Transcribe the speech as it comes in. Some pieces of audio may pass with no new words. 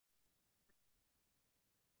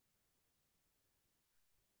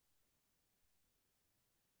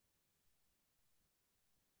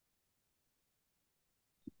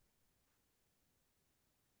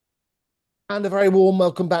And a very warm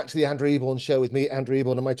welcome back to the Andrew Eborn Show with me, Andrew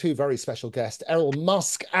Eborn, and my two very special guests, Errol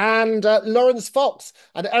Musk and Laurence Fox.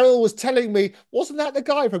 And Errol was telling me, wasn't that the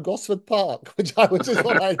guy from Gosford Park? Which is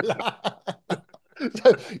what I love.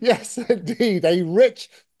 So, yes, indeed, a rich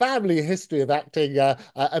family history of acting,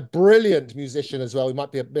 a brilliant musician as well. We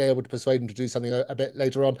might be able to persuade him to do something a bit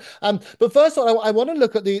later on. But first of all, I want to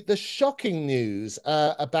look at the shocking news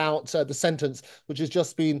about the sentence which has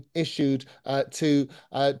just been issued to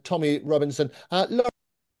Tommy Robinson. Oh,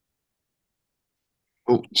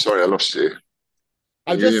 sorry, I lost you.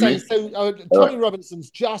 I Can was you just hear saying, me? so All Tommy right. Robinson's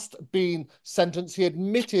just been sentenced. He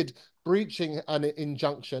admitted breaching an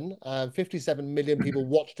injunction. 57 million people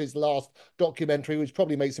watched his last documentary, which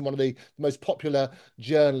probably makes him one of the most popular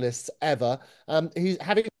journalists ever. He's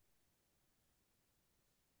having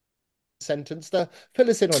sentenced. Fill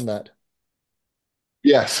us in on that.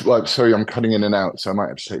 Yes, well, sorry, I'm cutting in and out, so I might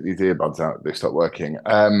have to take these earbuds out. They stopped working.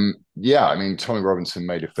 Yeah, I mean, Tommy Robinson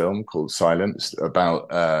made a film called Silenced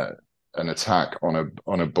about an attack on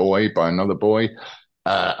a boy by another boy,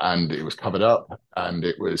 and it was covered up, and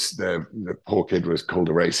it was the poor kid was called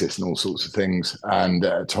a racist and all sorts of things. And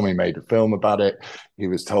Tommy made a film about it. He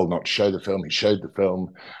was told not to show the film. He showed the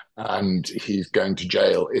film, and he's going to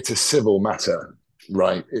jail. It's a civil matter.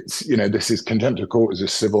 Right. It's, this is contempt of court is a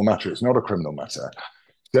civil matter. It's not a criminal matter.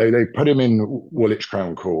 So they put him in Woolwich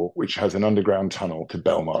Crown Court, which has an underground tunnel to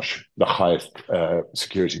Belmarsh, the highest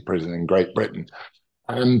security prison in Great Britain.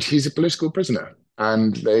 And he's a political prisoner.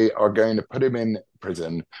 And they are going to put him in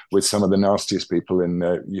prison with some of the nastiest people in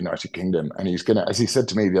the United Kingdom. And he's going to, as he said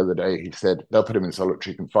to me the other day, he said they'll put him in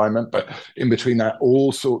solitary confinement. But in between that,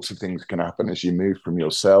 all sorts of things can happen as you move from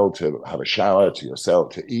your cell to have a shower, to your cell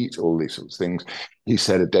to eat, all these sorts of things. He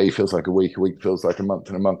said a day feels like a week feels like a month,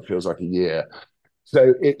 and a month feels like a year.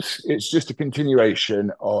 So it's just a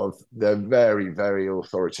continuation of the very, very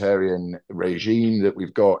authoritarian regime that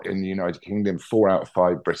we've got in the United Kingdom. 4 out of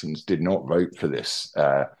 5 Britons did not vote for this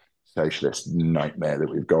socialist nightmare that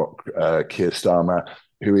we've got. Keir Starmer,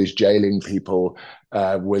 who is jailing people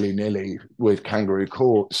willy-nilly with kangaroo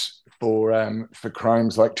courts for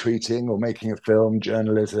crimes like tweeting or making a film,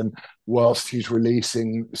 journalism, whilst he's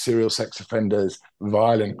releasing serial sex offenders,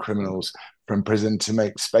 violent criminals from prison to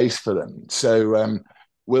make space for them. So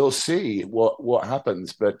we'll see what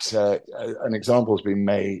happens. But an example has been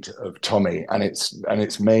made of Tommy, and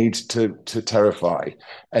it's made to terrify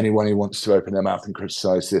anyone who wants to open their mouth and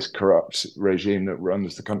criticize this corrupt regime that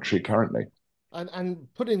runs the country currently. And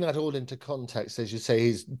putting that all into context, as you say,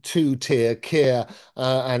 he's two-tier Keir,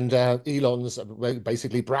 and Elon's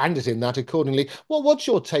basically branded him that accordingly. Well, what's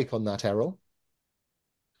your take on that, Errol?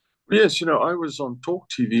 Yes, I was on Talk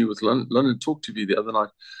TV with London Talk TV the other night,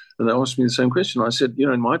 and they asked me the same question. I said,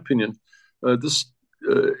 in my opinion, this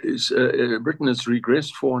is Britain has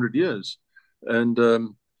regressed 400 years, and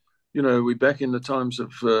we're back in the times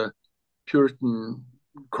of Puritan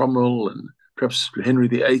Cromwell and perhaps Henry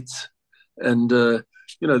VIII, and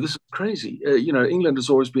this is crazy. England has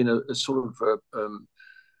always been a sort of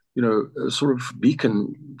a sort of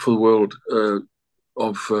beacon for the world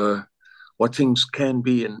of what things can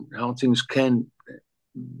be and how things can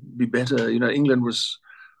be better. England was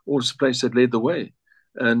always the place that led the way.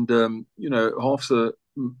 And, half the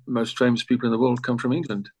most famous people in the world come from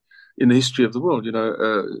England in the history of the world, in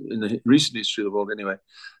the recent history of the world anyway.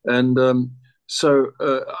 And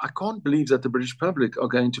I can't believe that the British public are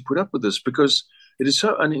going to put up with this because it is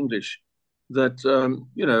so un-English that,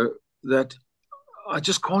 that I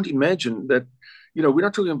just can't imagine that, we're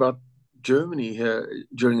not talking about Germany here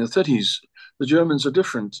during the 30s. The Germans are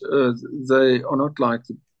different. They are not like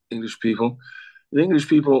the English people. The English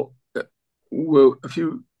people were a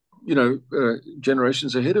few,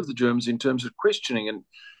 generations ahead of the Germans in terms of questioning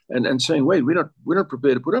and saying, "Wait, we're not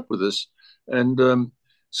prepared to put up with this." And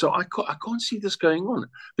so I can't see this going on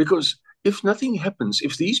because if nothing happens,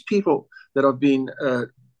 if these people that have been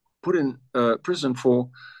put in prison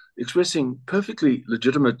for expressing perfectly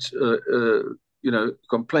legitimate,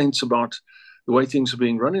 complaints about the way things are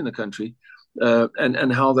being run in the country,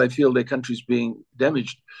 and how they feel their country's being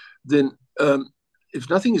damaged, then if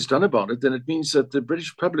nothing is done about it, then it means that the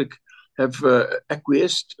British public have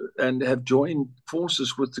acquiesced and have joined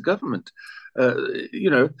forces with the government. Uh, you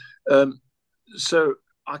know, um, so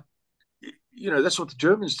I, that's what the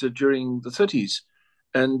Germans did during the 30s,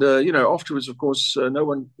 and afterwards, of course, no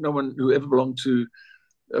one who ever belonged to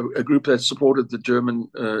a group that supported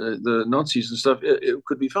the Nazis and stuff, it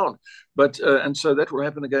could be found. But and so that will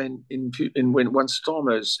happen again in when once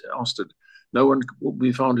Starmer is ousted. No one will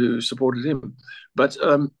be found who supported him. But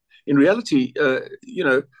in reality,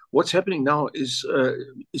 what's happening now is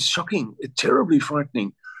shocking, terribly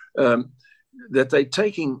frightening. Um, that they're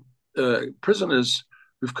taking prisoners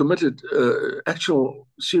who've committed actual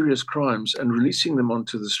serious crimes and releasing them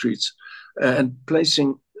onto the streets and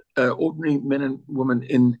placing ordinary men and women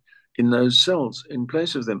in those cells in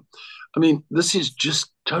place of them. I mean, this is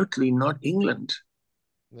just totally not England.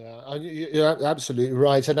 Yeah, you're absolutely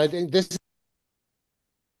right. And I think this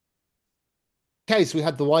case, we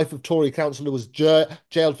had the wife of Tory councillor who was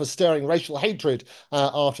jailed for stirring racial hatred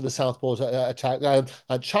after the Southport attack.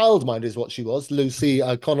 Childminder is what she was, Lucy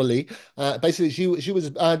Connolly. Basically, she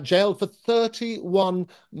was jailed for 31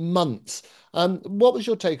 months. What was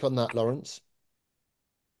your take on that, Laurence?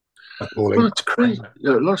 Well, Appalling. it's crazy.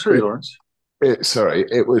 Sorry, Laurence. Sorry,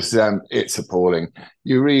 it's appalling.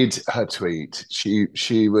 You read her tweet.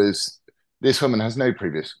 She was this woman has no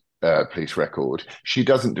previous police record. She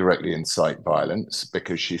doesn't directly incite violence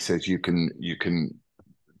because she says you can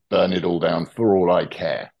burn it all down for all I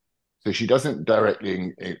care. So she doesn't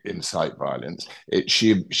directly incite violence.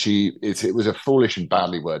 It was a foolish and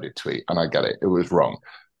badly worded tweet, and I get it. It was wrong,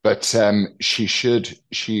 but she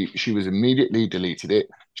was immediately deleted it.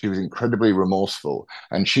 She was incredibly remorseful,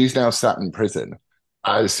 and she's now sat in prison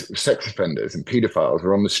as sex offenders and paedophiles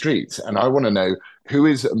are on the streets. And I want to know who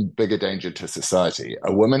is a bigger danger to society: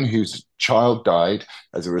 a woman whose child died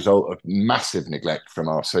as a result of massive neglect from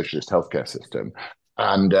our socialist healthcare system,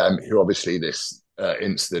 and who obviously this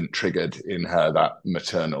incident triggered in her that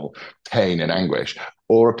maternal pain and anguish,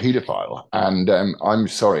 or a paedophile. And I'm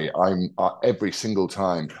sorry, I'm every single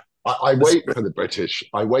time I wait for the British.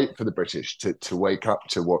 I wait for the British to wake up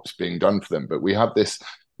to what's being done for them. But we have this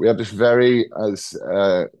very, as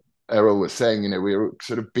Errol was saying, we're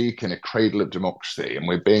sort of beacon, a cradle of democracy, and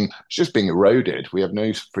it's just being eroded. We have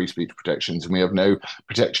no free speech protections, and we have no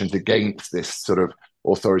protections against this sort of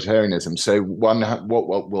authoritarianism. So what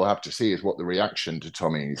we'll have to see is what the reaction to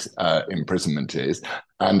Tommy's imprisonment is,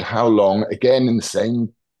 and how long. Again, in the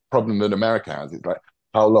same problem that America has, it's like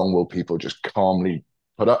how long will people just calmly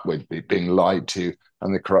put up with being lied to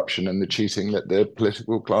and the corruption and the cheating that the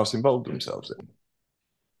political class involved themselves in.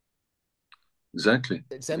 Exactly.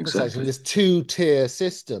 It's emphasizing Exactly. this two-tier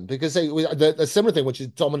system because the similar thing, which is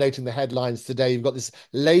dominating the headlines today, you've got this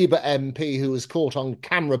Labour MP who was caught on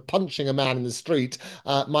camera punching a man in the street,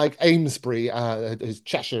 Mike Amesbury, whose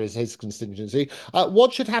Cheshire is his constituency.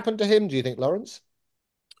 What should happen to him, do you think, Laurence?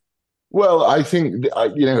 Well, I think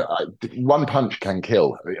one punch can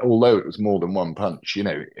kill. Although it was more than one punch,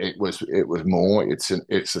 it was more.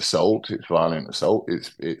 It's assault. It's violent assault.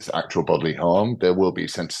 It's actual bodily harm. There will be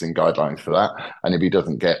sentencing guidelines for that. And if he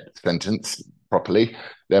doesn't get sentenced properly,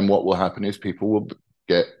 then what will happen is people will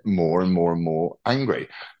get more and more and more angry.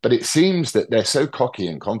 But it seems that they're so cocky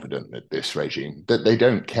and confident that this regime that they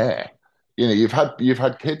don't care. You've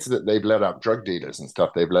had kids that they've let out, drug dealers and stuff.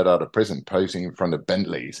 They've let out of prison, posing in front of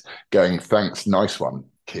Bentleys, going, "Thanks, nice one,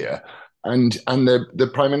 Keir." And the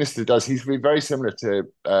Prime Minister does. He's very similar to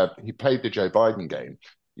he played the Joe Biden game.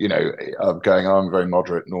 Of going, "Oh, I'm a very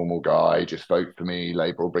moderate, normal guy. Just vote for me.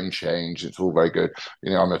 Labour will bring change. It's all very good.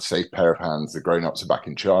 I'm a safe pair of hands. The grown-ups are back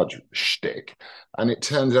in charge." Shtick. And it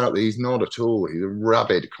turns out that he's not at all. He's a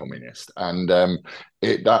rabid communist, and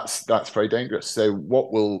that's very dangerous. So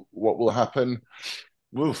what will happen?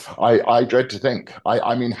 Oof, I dread to think.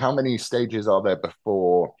 I mean, how many stages are there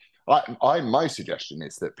before? My suggestion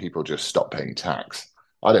is that people just stop paying tax.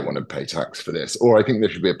 I don't want to pay tax for this, or I think there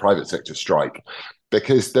should be a private sector strike,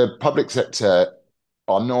 because the public sector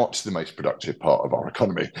are not the most productive part of our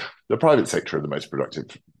economy. The private sector are the most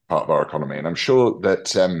productive part of our economy, and I'm sure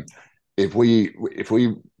that if we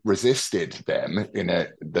resisted them in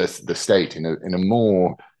the state in a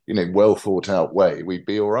more well thought out way, we'd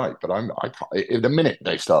be all right. But I can't, the minute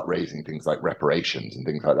they start raising things like reparations and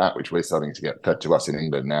things like that, which we're starting to get fed to us in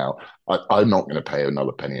England now, I'm not going to pay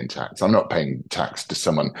another penny in tax. I'm not paying tax to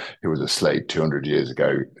someone who was a slave 200 years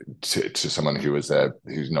ago to someone who's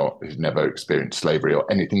never experienced slavery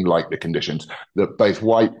or anything like the conditions that both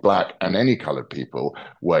white, black, and any coloured people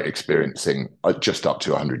were experiencing just up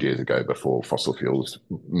to 100 years ago, before fossil fuels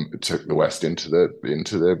took the West into the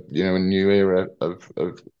a new era of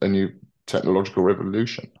a new technological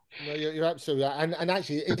revolution. No, you're absolutely right. And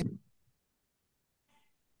actually,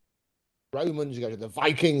 Romans, you go to the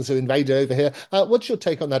Vikings who invaded over here. What's your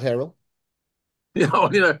take on that, Errol? I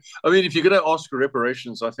mean, if you're going to ask for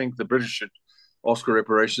reparations, I think the British should ask for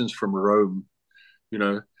reparations from Rome,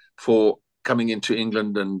 for coming into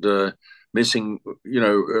England and messing,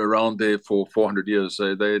 around there for 400 years.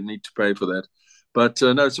 They need to pay for that. But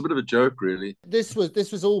no, it's a bit of a joke, really. This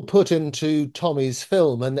was all put into Tommy's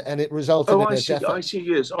film, and it resulted Oh, in I a see. I see.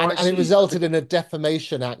 Yes. Oh, I and it see. resulted in a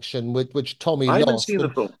defamation action which Tommy I haven't lost, seen the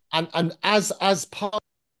film. and as part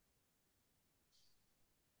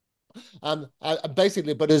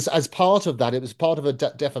Basically, but as part of that, it was part of a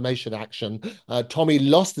defamation action. Tommy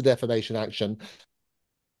lost the defamation action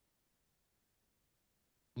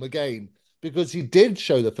again because he did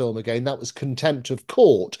show the film again. That was contempt of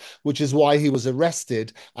court, which is why he was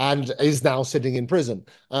arrested and is now sitting in prison.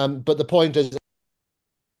 But the point is,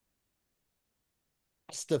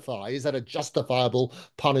 is that a justifiable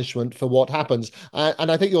punishment for what happens?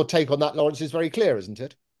 And I think your take on that, Laurence, is very clear, isn't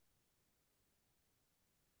it?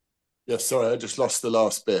 Yeah, sorry, I just lost the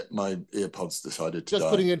last bit. My earpods decided to Just die.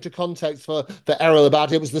 putting into context for Errol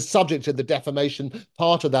about it was the subject of the defamation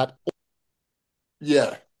part of that.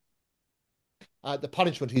 Yeah. The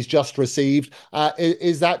punishment he's just received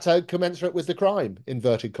is that commensurate with the crime,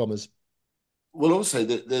 inverted commas. Well, also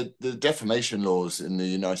the defamation laws in the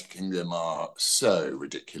United Kingdom are so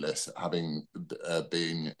ridiculous. Having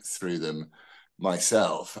been through them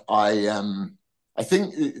myself, I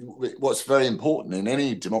think what's very important in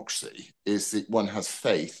any democracy is that one has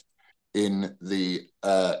faith in the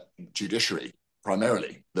judiciary,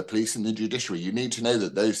 primarily the police and the judiciary. You need to know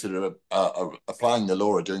that those that are applying the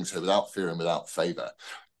law are doing so without fear and without favour.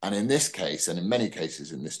 And in this case, and in many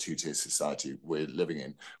cases in this two-tier society we're living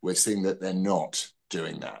in, we're seeing that they're not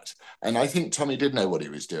doing that. And I think Tommy did know what he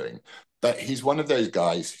was doing, but he's one of those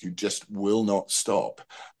guys who just will not stop.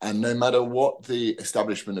 And no matter what the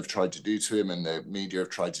establishment have tried to do to him and the media have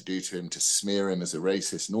tried to do to him to smear him as a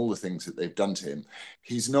racist and all the things that they've done to him,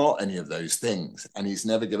 he's not any of those things, and he's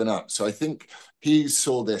never given up. So I think he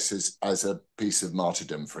saw this as a piece of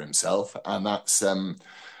martyrdom for himself, and that's on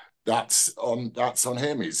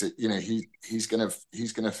him. He's gonna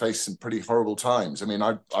face some pretty horrible times. I mean,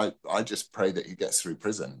 I just pray that he gets through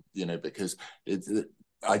prison, because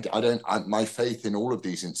my faith in all of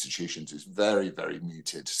these institutions is very, very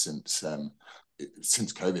muted since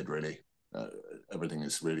COVID, really. Everything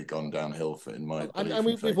has really gone downhill in my belief And and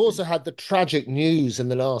we've faith. also had the tragic news in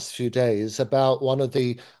the last few days about one of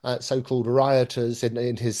the so-called rioters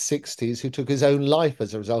in his 60s who took his own life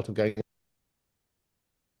as a result of going.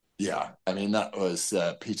 Yeah, I mean, that was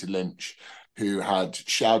Peter Lynch, who had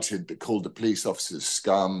called the police officers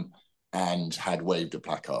scum and had waved a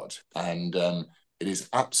placard. And it is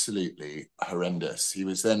absolutely horrendous. He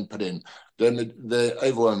was then put in the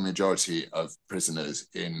overwhelming majority of prisoners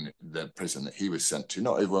in the prison that he was sent to,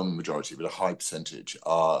 not overwhelming majority, but a high percentage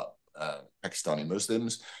are Pakistani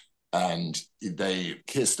Muslims. And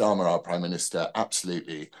Keir Starmer, our Prime Minister,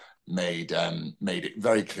 absolutely made it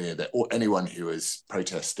very clear that anyone who was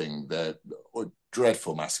protesting the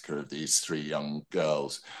dreadful massacre of these three young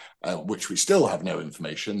girls, which we still have no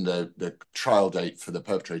information. The trial date for the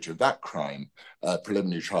perpetrator of that crime,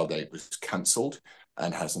 preliminary trial date, was cancelled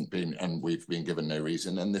and hasn't been, and we've been given no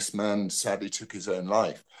reason. And this man sadly took his own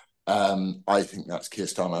life. I think that's Keir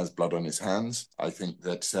Starmer has blood on his hands. I think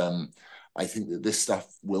that this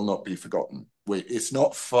stuff will not be forgotten. It's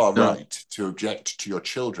not far right to object to your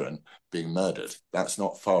children being murdered. That's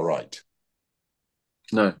not far right.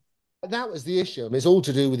 No. That was the issue. I mean, it's all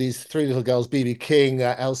to do with these three little girls, BB King,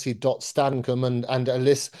 Elsie Dot Stancombe, and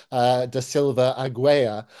Alice da Silva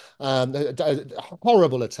Aguea. A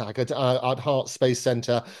horrible attack at Hart Space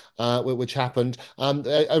Centre, which happened.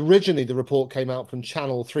 Originally, the report came out from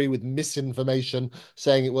Channel 3 with misinformation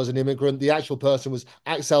saying it was an immigrant. The actual person was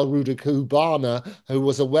Axel Rudakubana, who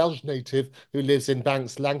was a Welsh native who lives in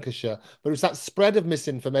Banks, Lancashire. But it was that spread of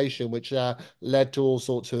misinformation which led to all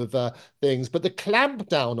sorts of things. But the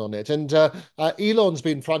clampdown on it, and Elon's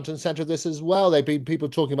been front and center of this as well. They've been people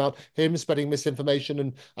talking about him spreading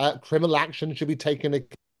misinformation and criminal action should be taken.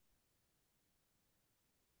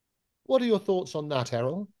 What are your thoughts on that,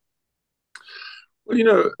 Errol?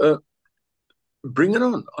 Well, bring it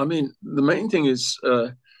on. I mean, the main thing is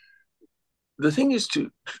to. I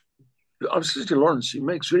was listening to Laurence. He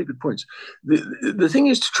makes really good points. The thing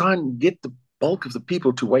is to try and get the bulk of the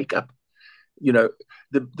people to wake up.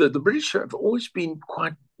 The British have always been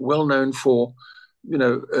quite well known for,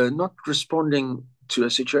 not responding to a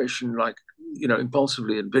situation like,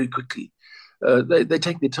 impulsively and very quickly. They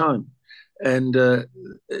take their time, and in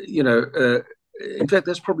fact,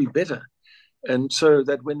 that's probably better. And so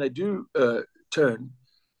that when they do turn,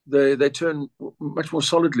 they turn much more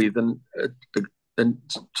solidly than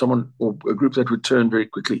someone or a group that would turn very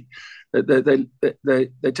quickly. They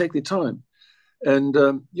take their time, and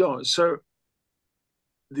so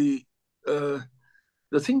the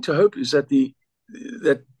thing to hope is that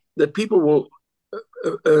that people will,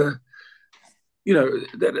 that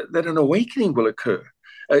an awakening will occur.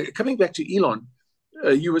 Coming back to Elon,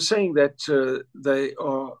 you were saying that they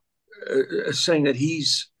are saying that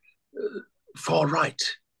he's far right.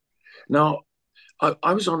 Now,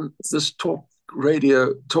 I was on this talk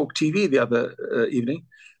radio talk TV the other evening,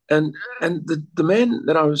 and the man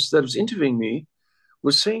that was interviewing me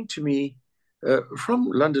was saying to me from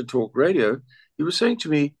London Talk Radio, he was saying to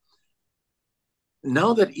me,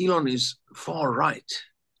 now that Elon is far right,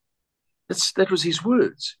 that was his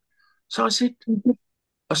words. So I said,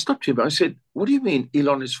 I stopped him. I said, what do you mean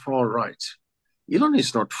Elon is far right? Elon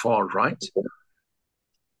is not far right,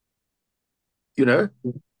 you know.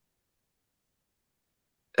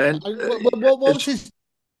 And what was his?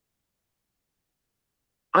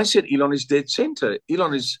 I said Elon is dead center.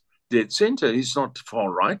 Elon is dead center. He's not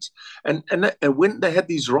far right. And when they had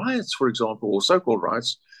these riots, for example, or so-called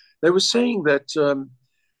riots, they were saying that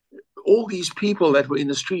all these people that were in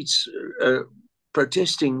the streets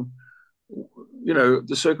protesting, you know,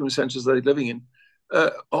 the circumstances they're living in,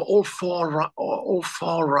 are all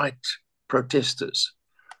far right protesters.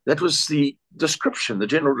 That was the description, the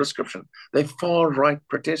general description. They're far right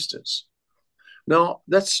protesters. Now,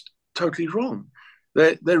 that's totally wrong.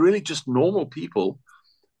 They're really just normal people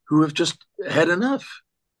who have just had enough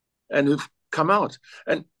and who've come out.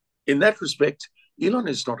 And in that respect, Elon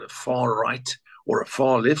is not a far right or a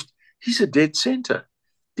far left. He's a dead center.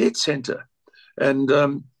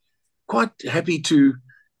 And quite happy to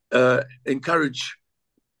encourage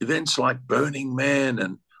events like Burning Man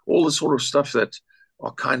and all the sort of stuff that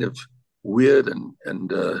are kind of weird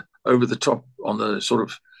and over the top on the sort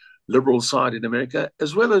of liberal side in America,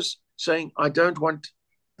 as well as saying, I don't want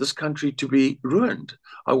this country to be ruined.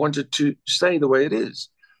 I want it to stay the way it is.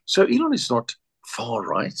 So Elon is not far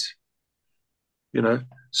right, you know.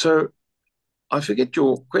 So I forget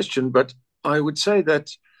your question, but I would say that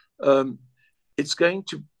it's going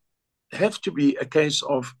to have to be a case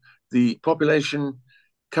of the population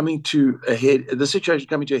coming to a head, the situation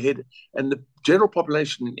coming to a head, and the general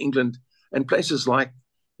population in England and places like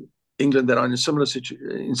England that are in similar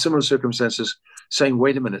circumstances saying,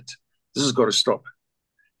 wait a minute, this has got to stop.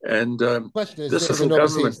 And this little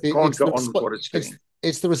government can't go on with what it's doing.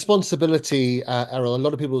 It's the responsibility, Errol. A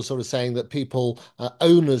lot of people are sort of saying that people,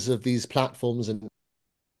 owners of these platforms, and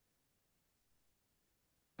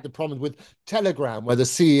the problem with Telegram, where the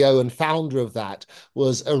CEO and founder of that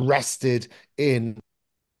was arrested in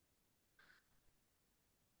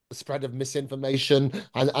the spread of misinformation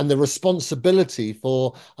and the responsibility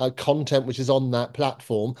for content which is on that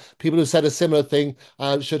platform. People have said a similar thing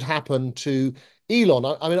should happen to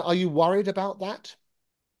Elon. I mean, are you worried about that?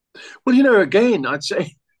 Well, you know, again, I'd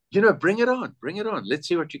say, you know, bring it on. Let's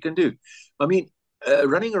see what you can do. I mean,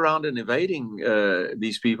 running around and evading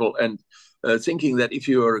these people and thinking that if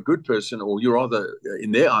you are a good person, or you're rather,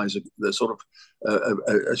 in their eyes, the sort of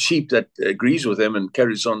a sheep that agrees with them and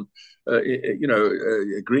carries on, you know,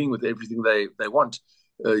 agreeing with everything they want,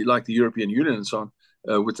 like the European Union and so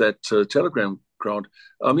on, with that Telegram crowd.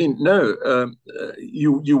 I mean, no,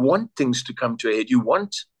 you want things to come to a head. You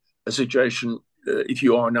want a situation, if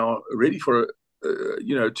you are now ready for,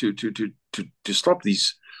 you know, to stop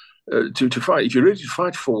these, to fight. If you're ready to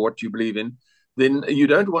fight for what you believe in, then you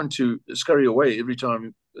don't want to scurry away every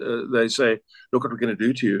time they say, look what we're going to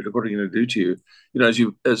do to you, look what we're going to do to you. You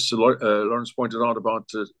know, as Laurence pointed out about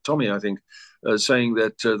Tommy, I think, saying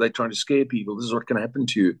that they're trying to scare people. This is what can happen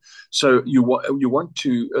to you. So you want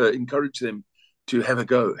to encourage them to have a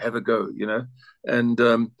go, you know. And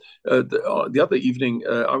the other evening,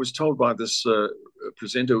 I was told by this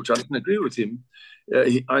presenter, which I didn't agree with him,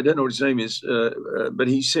 I don't know what his name is, but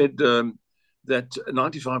he said that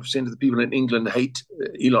 95% of the people in England hate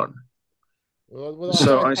Elon. Well,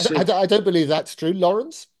 so I don't believe that's true.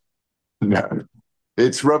 Laurence? No,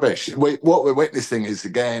 it's rubbish. What we're witnessing is,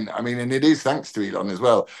 again, I mean, and it is thanks to Elon as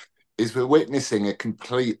well, is we're witnessing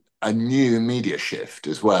a new media shift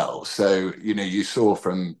as well. So, you know, you saw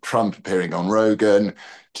from Trump appearing on Rogan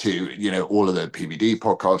to, you know, all of the PBD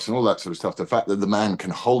podcasts and all that sort of stuff, the fact that the man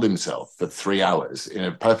can hold himself for 3 hours in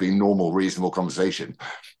a perfectly normal, reasonable conversation,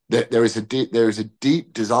 that there is a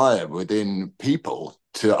deep desire within people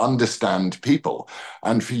to understand people.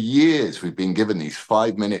 And for years, we've been given these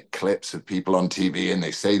 5-minute clips of people on TV, and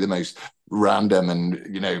they say the most random and,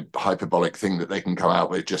 you know, hyperbolic thing that they can come out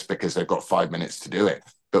with just because they've got 5 minutes to do it.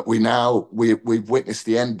 But we've witnessed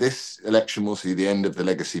the end. This election will see the end of the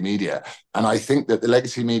legacy media. And I think that the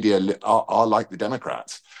legacy media are like the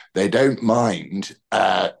Democrats. They don't mind.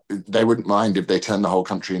 They wouldn't mind if they turned the whole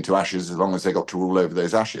country into ashes, as long as they got to rule over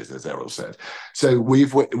those ashes, as Errol said. So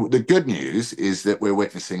the good news is that we're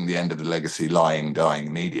witnessing the end of the legacy lying,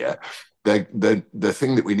 dying media. The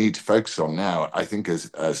thing that we need to focus on now, I think,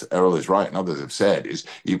 as Errol is right and others have said, is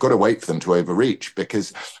you've got to wait for them to overreach,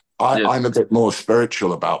 because Yes. I'm a bit more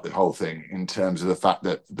spiritual about the whole thing in terms of the fact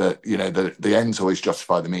that the ends always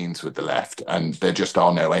justify the means with the left, and there just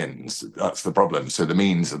are no ends. That's the problem. So the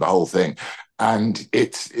means of the whole thing, and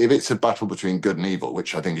if it's a battle between good and evil,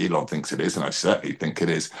 which I think Elon thinks it is, and I certainly think it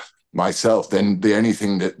is myself, then the only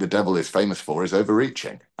thing that the devil is famous for is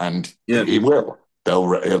overreaching, and Yeah. he will.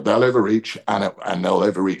 They'll overreach, and they'll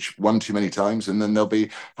overreach one too many times, and then they'll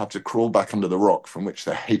have to crawl back under the rock from which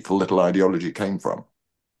their hateful little ideology came from.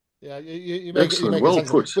 Yeah, you Excellent. make it Well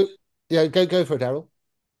sense. put. But, yeah, go for it, Errol.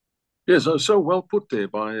 Yes, so well put there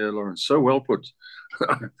by Laurence. So well put.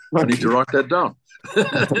 I Thank need to you. write that down.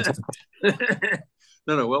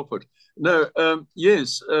 No, no, well put. No,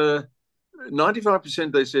 yes,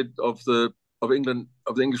 95% they said of England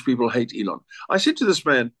of the English people hate Elon. I said to this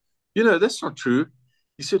man, that's not true.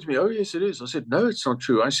 He said to me, "Oh yes, it is." I said, "No, it's not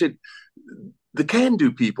true." I said, "The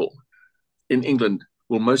can-do people in England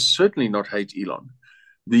will most certainly not hate Elon.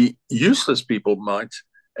 The useless people might,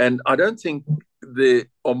 and I don't think there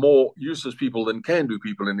are more useless people than can-do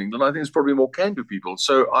people in England. I think it's probably more can-do people."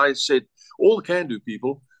 So I said, all the can-do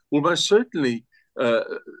people will most certainly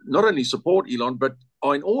not only support Elon, but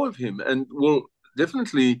are in awe of him and will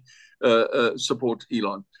definitely support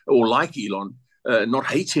Elon or like Elon, not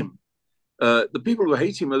hate him. The people who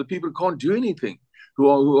hate him are the people who can't do anything, who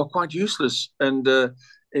are quite useless, and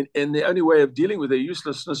the only way of dealing with their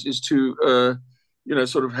uselessness is to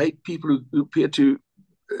sort of hate people who appear to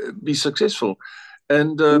be successful.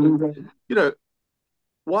 And you know,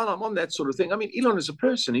 while I'm on that sort of thing, I mean, Elon is a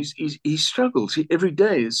person. He struggles. Every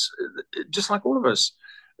day is just like all of us.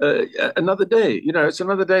 Another day, it's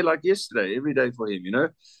another day like yesterday. Every day for him,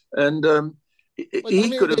 and Well, I he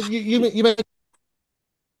mean, could have. you make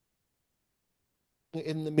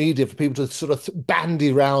in the media for people to sort of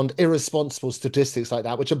bandy around irresponsible statistics like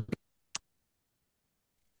that, which are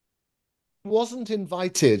wasn't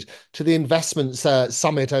invited to the investments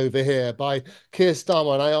summit over here by Keir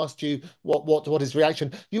Starmer, and I asked you what his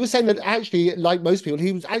reaction. You were saying that actually, like most people,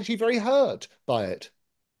 he was actually very hurt by it.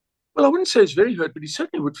 Well, I wouldn't say he's very hurt, but he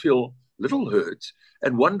certainly would feel little hurt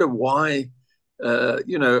and wonder why,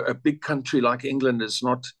 a big country like England is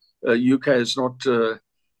not, UK is not,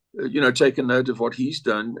 taken note of what he's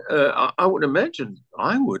done. I would imagine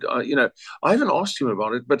I would. I haven't asked him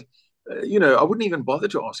about it, but I wouldn't even bother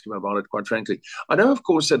to ask him about it. Quite frankly, I know, of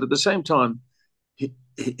course, that at the same time,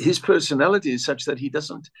 his personality is such that he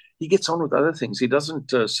gets on with other things. He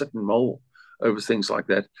doesn't sit and mull over things like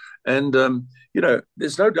that. And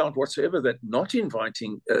there's no doubt whatsoever that not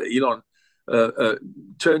inviting Elon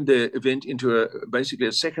turned their event into basically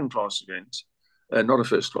a second class event, not a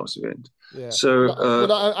first class event. Yeah. So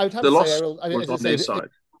Well, I would have the to say, loss Errol, was as I on their say, side.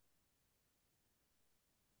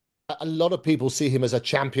 a lot of people see him as a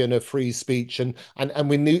champion of free speech, and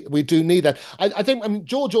we do need that. I think, I mean,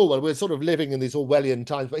 George Orwell, we're sort of living in these Orwellian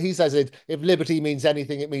times, but he says it, if liberty means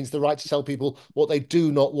anything, it means the right to tell people what they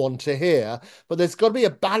do not want to hear. But there's got to be a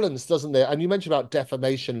balance, doesn't there? And you mentioned about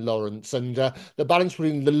defamation, Laurence, and the balance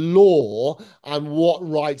between the law and what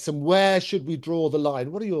rights and where should we draw the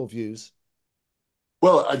line. What are your views?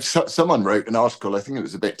 Well, someone wrote an article, I think it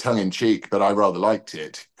was a bit tongue in cheek, but I rather liked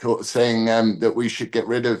it, saying that we should get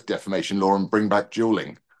rid of defamation law and bring back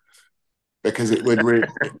dueling because it would really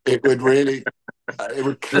it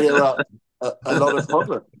would clear up a lot of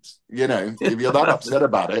problems. If you're that upset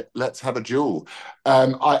about it, let's have a duel.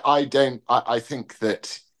 I don't. I think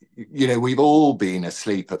that we've all been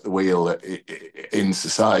asleep at the wheel in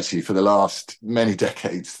society for the last many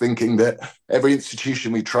decades, thinking that every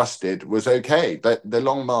institution we trusted was okay. But the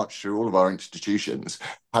long march through all of our institutions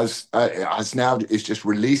has now is just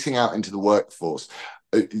releasing out into the workforce.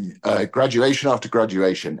 Graduation after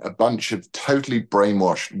graduation, a bunch of totally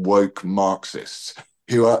brainwashed, woke Marxists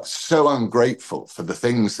who are so ungrateful for the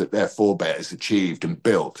things that their forebears achieved and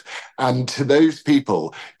built. And to those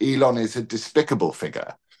people, Elon is a despicable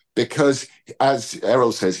figure because, as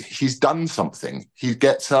Errol says, he's done something. He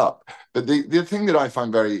gets up. But the thing that I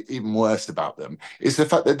find very even worse about them is the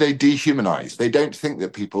fact that they dehumanize. They don't think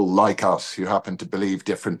that people like us who happen to believe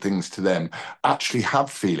different things to them actually have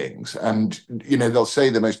feelings. And, they'll say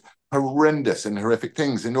the most horrendous and horrific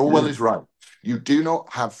things. And Orwell is right. You do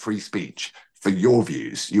not have free speech for your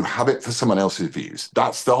views. You have it for someone else's views.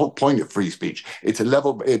 That's the whole point of free speech. It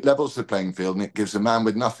levels the playing field, and it gives a man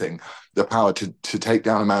with nothing the power to take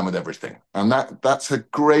down a man with everything. And that's a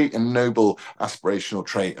great and noble aspirational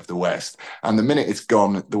trait of the West. And the minute it's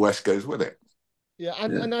gone, the West goes with it. Yeah,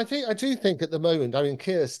 and I do think at the moment, I mean,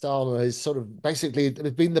 Keir Starmer is sort of basically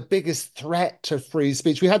been the biggest threat to free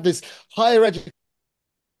speech. We had this higher education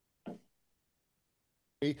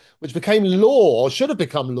which became law, or should have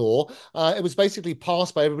become law. It was basically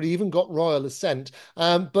passed by everybody, even got royal assent.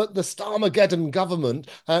 But the Starmageddon government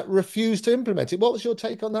refused to implement it. What was your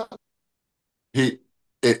take on that? He,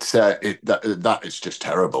 that is just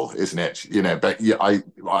terrible, isn't it? You know, but yeah,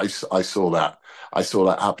 I saw that. I saw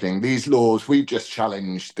that happening. These laws, we just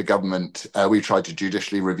challenged the government. We tried to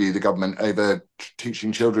judicially review the government over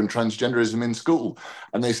teaching children transgenderism in school.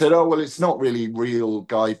 And they said, oh, well, it's not really real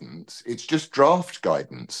guidance. It's just draft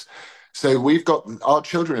guidance. So we've got our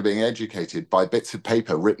children are being educated by bits of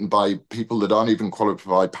paper written by people that aren't even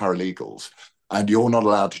qualified paralegals, and you're not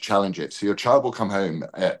allowed to challenge it. So your child will come home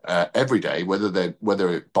every day, whether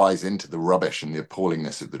it buys into the rubbish and the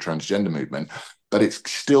appallingness of the transgender movement, but it's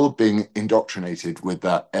still being indoctrinated with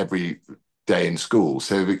that every day in school.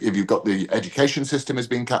 So if you've got the education system has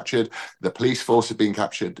been captured, the police force have been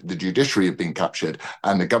captured, the judiciary have been captured,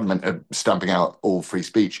 and the government are stamping out all free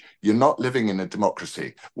speech, you're not living in a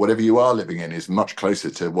democracy. Whatever you are living in is much closer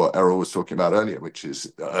to what Errol was talking about earlier, which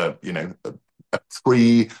is, a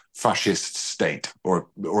pre-fascist state, or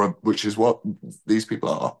which is what these people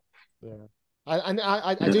are. Yeah.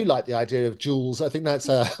 I do like the idea of duels. I think that's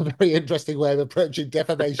a very interesting way of approaching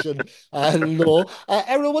defamation law.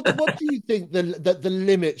 Errol, what do you think the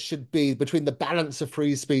limit should be between the balance of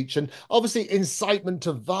free speech and obviously incitement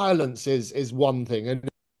to violence is one thing, and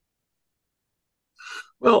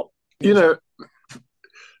Well,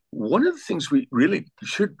 one of the things we really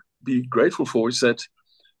should be grateful for is that,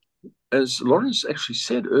 as Laurence actually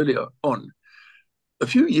said earlier on, a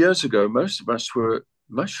few years ago, most of us were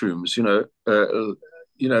mushrooms, like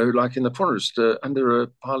in the forest under a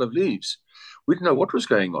pile of leaves. We didn't know what was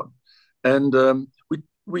going on, and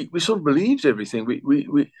we sort of believed everything.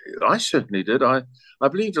 I certainly did. I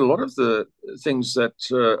believed a lot of the things that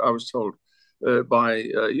I was told by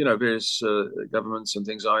various governments and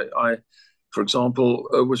things. For example,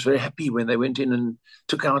 was very happy when they went in and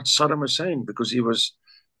took out Saddam Hussein because he was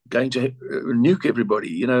going to nuke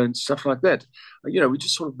everybody, and stuff like that. We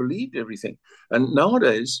just sort of believed everything. And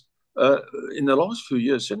nowadays, in the last few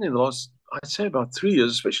years, certainly in the last, I'd say about 3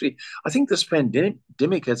 years, especially, I think this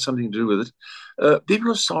pandemic had something to do with it. People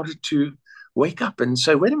have started to wake up and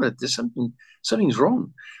say, "Wait a minute, something's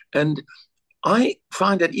wrong." And I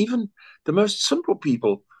find that even the most simple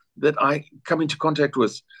people that I come into contact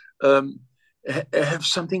with have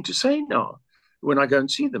something to say now when I go and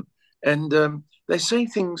see them, and they say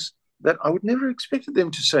things that I would never expected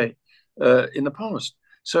them to say in the past.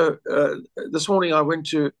 So this morning I went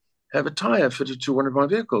to have a tire fitted to one of my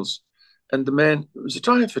vehicles, and the man was a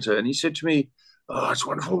tire fitter, and he said to me, "Oh, it's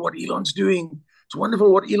wonderful what Elon's doing. It's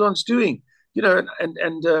wonderful what Elon's doing."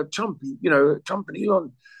 And Trump, Trump and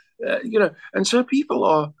Elon, and so people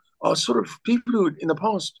are sort of people who in the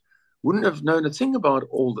past wouldn't have known a thing about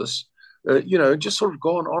all this, just sort of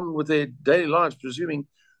gone on with their daily lives, presuming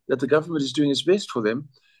that the government is doing its best for them,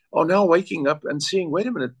 are now waking up and seeing, wait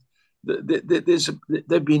a minute,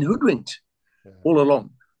 they've been hoodwinked all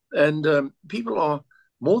along. And people are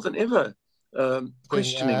more than ever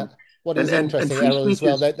questioning. What is And interesting, free Errol, as speech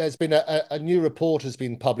well, is, there's been a new report has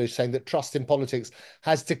been published saying that trust in politics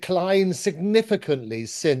has declined significantly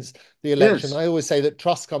since the election. yes. I always say that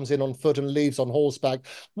trust comes in on foot and leaves on horseback.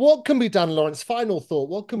 What can be done, Laurence? Final thought.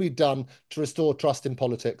 What can be done to restore trust in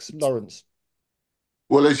politics? Laurence.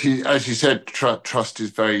 Well, as you said, trust is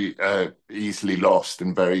very easily lost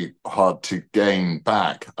and very hard to gain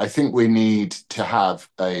back. I think we need to have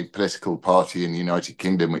a political party in the United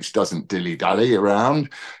Kingdom which doesn't dilly-dally around,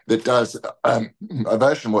 that does a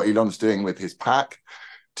version of what Elon's doing with his PAC,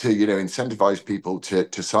 to incentivize people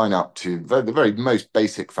to sign up to the very most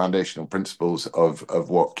basic foundational principles of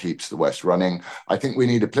what keeps the West running. I think we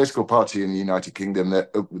need a political party in the United Kingdom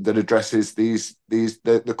that addresses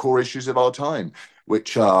the core issues of our time,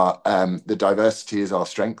 which are the diversity is our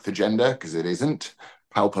strength agenda, because it isn't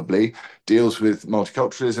palpably, deals with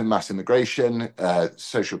multiculturalism, mass immigration,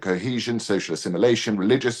 social cohesion, social assimilation,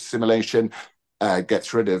 religious assimilation,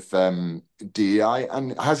 gets rid of DEI,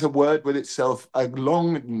 and has a word with itself, a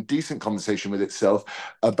long and decent conversation with itself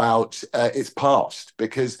about its past.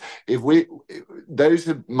 Because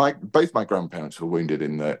both my grandparents were wounded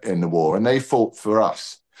in the war, and they fought for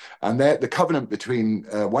us. And the covenant between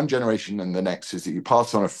one generation and the next is that you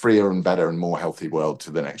pass on a freer and better and more healthy world to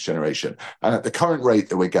the next generation. And at the current rate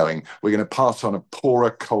that we're going to pass on a poorer,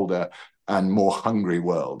 colder, and more hungry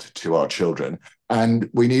world to our children. And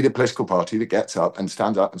we need a political party that gets up and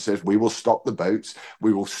stands up and says, we will stop the boats,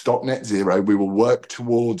 we will stop net zero, we will work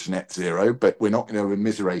towards net zero, but we're not going to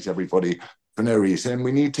immiserate everybody for no reason.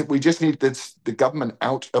 We just need the government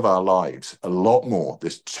out of our lives a lot more.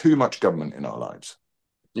 There's too much government in our lives.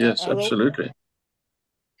 Yes, Errol? absolutely.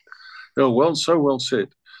 Oh, well, so well said.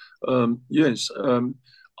 Yes, I'm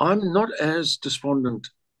not as despondent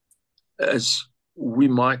as we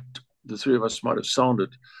might, the three of us might have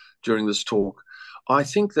sounded during this talk. I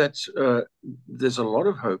think that there's a lot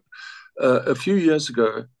of hope. A few years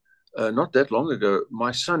ago, not that long ago,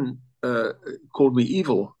 my son called me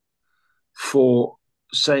evil for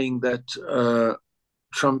saying that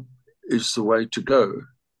Trump is the way to go.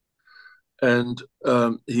 And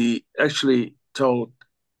he actually told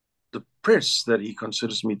the press that he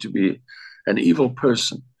considers me to be an evil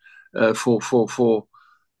person for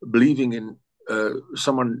believing in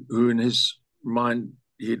someone who, in his mind,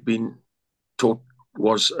 he had been taught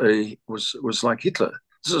was like Hitler.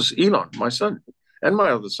 This is Elon, my son, and my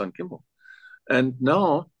other son, Kimball. And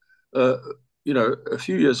now, uh, a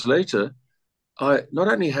few years later, I not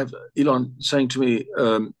only have Elon saying to me,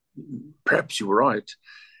 "Perhaps you were right."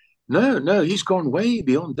 No, no, he's gone way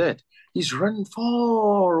beyond that. He's run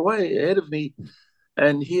far away ahead of me,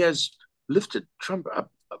 and he has lifted Trump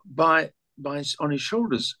up by on his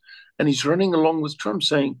shoulders, and he's running along with Trump,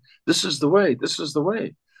 saying, "This is the way. This is the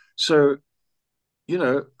way." So,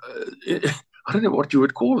 I don't know what you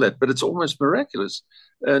would call that, but it's almost miraculous,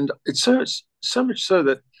 and it's so much so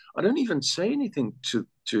that I don't even say anything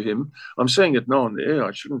to him. I'm saying it now on the air.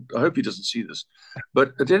 I shouldn't. I hope he doesn't see this,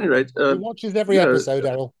 but at any rate, He watches every you know. episode,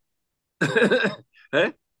 Errol.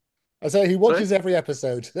 Eh? I say he Sorry? watches every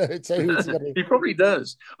episode. So he's gonna... He probably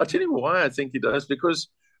does. I'll tell you why I think he does, because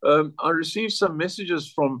I received some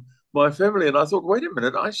messages from my family, and I thought, wait a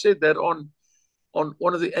minute, I said that on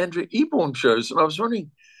one of the Andrew Eborn shows, and I was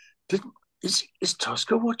wondering, did, is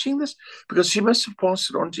Tosca watching this? Because she must have passed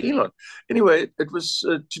it on to Elon. Anyway, it was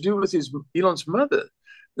to do with Elon's mother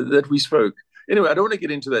that we spoke. Anyway, I don't want to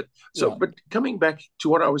get into that. So, Yeah. but coming back to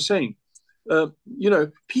what I was saying,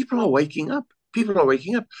 people are waking up. People are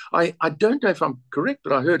waking up. I don't know if I'm correct,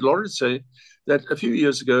 but I heard Laurence say that a few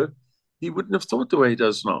years ago he wouldn't have thought the way he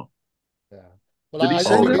does now. Yeah. Well, Did he I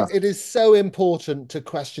say Oh think that? yeah, it is so important to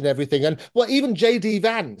question everything. And well, even J.D.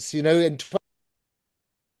 Vance, in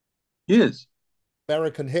Yes.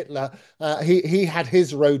 American Hitler, he had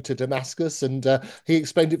his road to Damascus, and he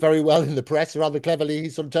explained it very well in the press, rather cleverly. He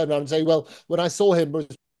sort of turned around and say, "Well, when I saw him, was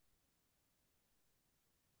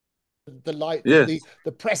the light Yes.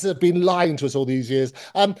 the press have been lying to us all these years."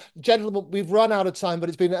 Gentlemen, we've run out of time, but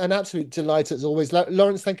it's been an absolute delight as always.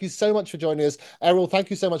 Laurence, thank you so much for joining us. Errol, thank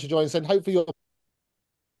you so much for joining us, and hopefully you'll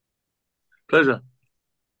Pleasure.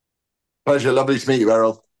 pleasure. Lovely to meet you,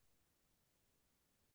 Errol.